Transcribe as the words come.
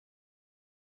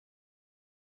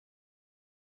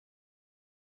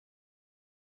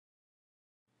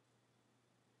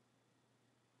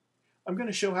I'm going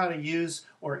to show how to use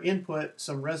or input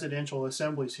some residential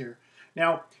assemblies here.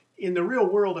 Now, in the real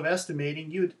world of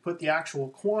estimating, you would put the actual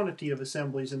quantity of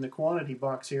assemblies in the quantity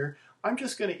box here. I'm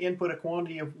just going to input a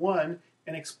quantity of 1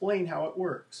 and explain how it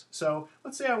works. So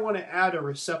let's say I want to add a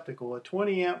receptacle, a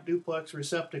 20 amp duplex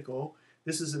receptacle.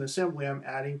 This is an assembly I'm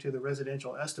adding to the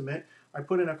residential estimate. I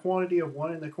put in a quantity of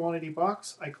 1 in the quantity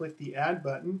box. I click the add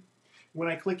button. When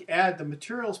I click add, the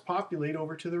materials populate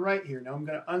over to the right here. Now I'm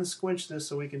going to unsquinch this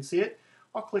so we can see it.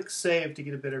 I'll click save to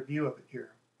get a better view of it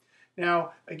here.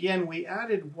 Now again, we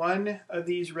added one of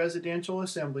these residential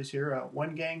assemblies here, a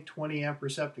 1 gang 20 amp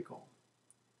receptacle.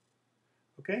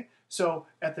 Okay, so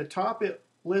at the top it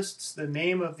lists the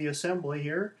name of the assembly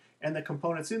here, and the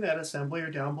components in that assembly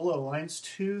are down below, lines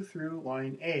 2 through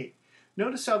line 8.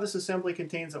 Notice how this assembly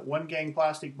contains a 1 gang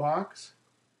plastic box,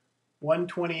 1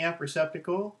 20 amp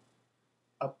receptacle,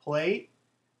 a plate.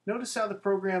 Notice how the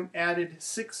program added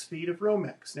 6 feet of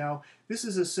Romex. Now, this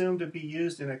is assumed to be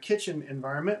used in a kitchen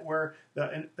environment where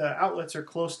the outlets are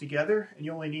close together, and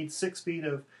you only need 6 feet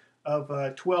of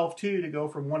 12-2 to go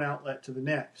from one outlet to the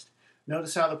next.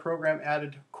 Notice how the program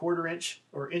added 1/4 inch,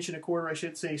 or 1 1/4 I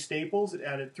should say, staples. It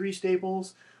added 3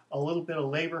 staples, a little bit of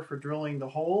labor for drilling the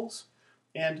holes,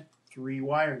 and 3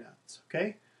 wire nuts.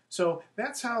 Okay? So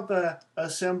that's how the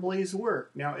assemblies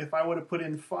work. Now, if I would have put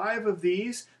in 5 of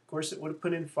these, of course, it would have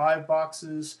put in 5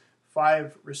 boxes,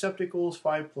 5 receptacles,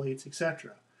 5 plates,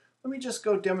 etc. Let me just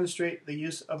go demonstrate the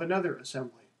use of another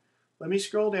assembly. Let me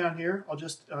scroll down here.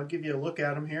 I'll give you a look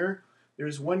at them here.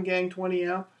 There's 1 gang 20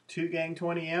 amp, 2 gang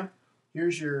 20 amp.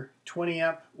 Here's your 20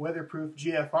 amp weatherproof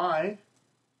GFI.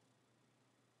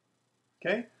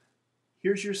 Okay.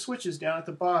 Here's your switches down at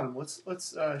the bottom.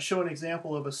 Let's show an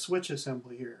example of a switch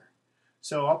assembly here.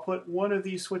 So I'll put one of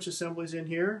these switch assemblies in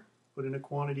here, put in a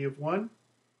quantity of 1.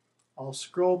 I'll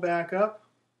scroll back up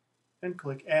and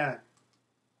click add.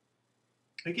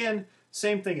 Again,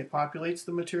 same thing, it populates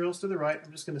the materials to the right.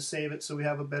 I'm just going to save it so we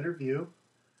have a better view.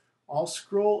 I'll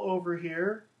scroll over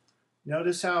here.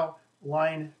 Notice how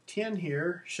line 10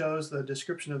 here shows the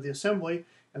description of the assembly,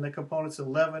 and the components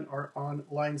 11 are on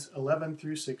lines 11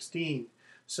 through 16.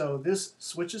 So this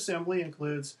switch assembly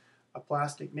includes a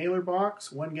plastic nailer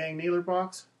box, 1 gang nailer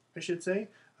box, I should say,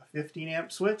 a 15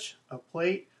 amp switch, a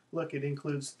plate. Look, it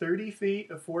includes 30 feet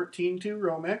of 14-2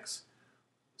 Romex,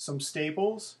 some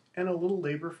staples, and a little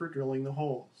labor for drilling the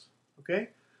holes. Okay?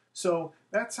 So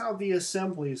that's how the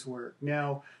assemblies work.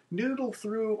 Now, noodle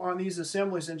through on these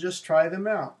assemblies and just try them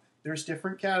out. There's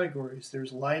different categories.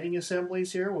 There's lighting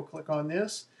assemblies here. We'll click on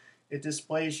this. It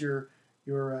displays your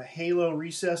halo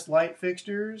recessed light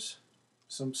fixtures,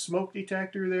 some smoke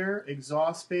detector there,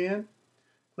 exhaust fan.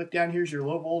 Click down, here's your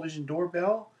low voltage and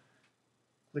doorbell.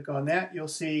 Click on that. You'll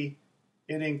see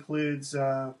it includes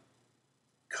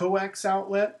coax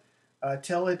outlet,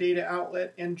 teledata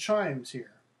outlet, and chimes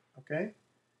here. Okay?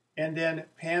 And then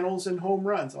panels and home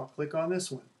runs. I'll click on this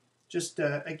one. Just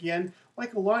again,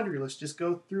 like a laundry list, just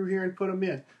go through here and put them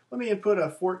in. Let me input a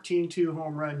 14-2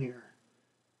 home run here.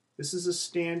 This is a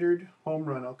standard home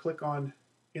run. I'll click on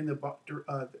in the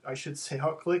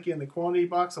I'll click in the quantity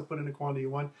box. I'll put in a quantity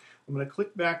 1. I'm going to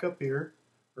click back up here,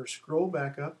 or scroll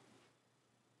back up.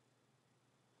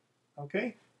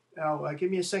 Okay. Now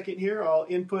give me a second here.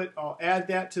 I'll add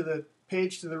that to the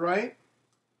page to the right.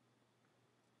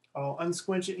 I'll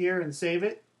unsquinch it here and save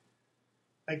it.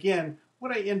 Again,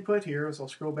 what I input here, as I'll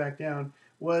scroll back down,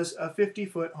 was a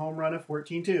 50-foot home run of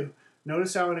 14-2.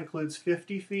 Notice how it includes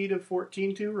 50 feet of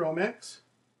 14-2 Romex,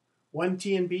 1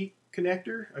 T&B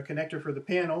connector, a connector for the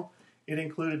panel. It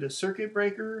included a circuit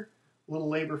breaker, a little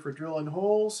labor for drilling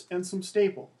holes, and some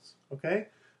staples. Okay?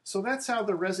 So that's how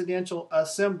the residential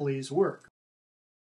assemblies work.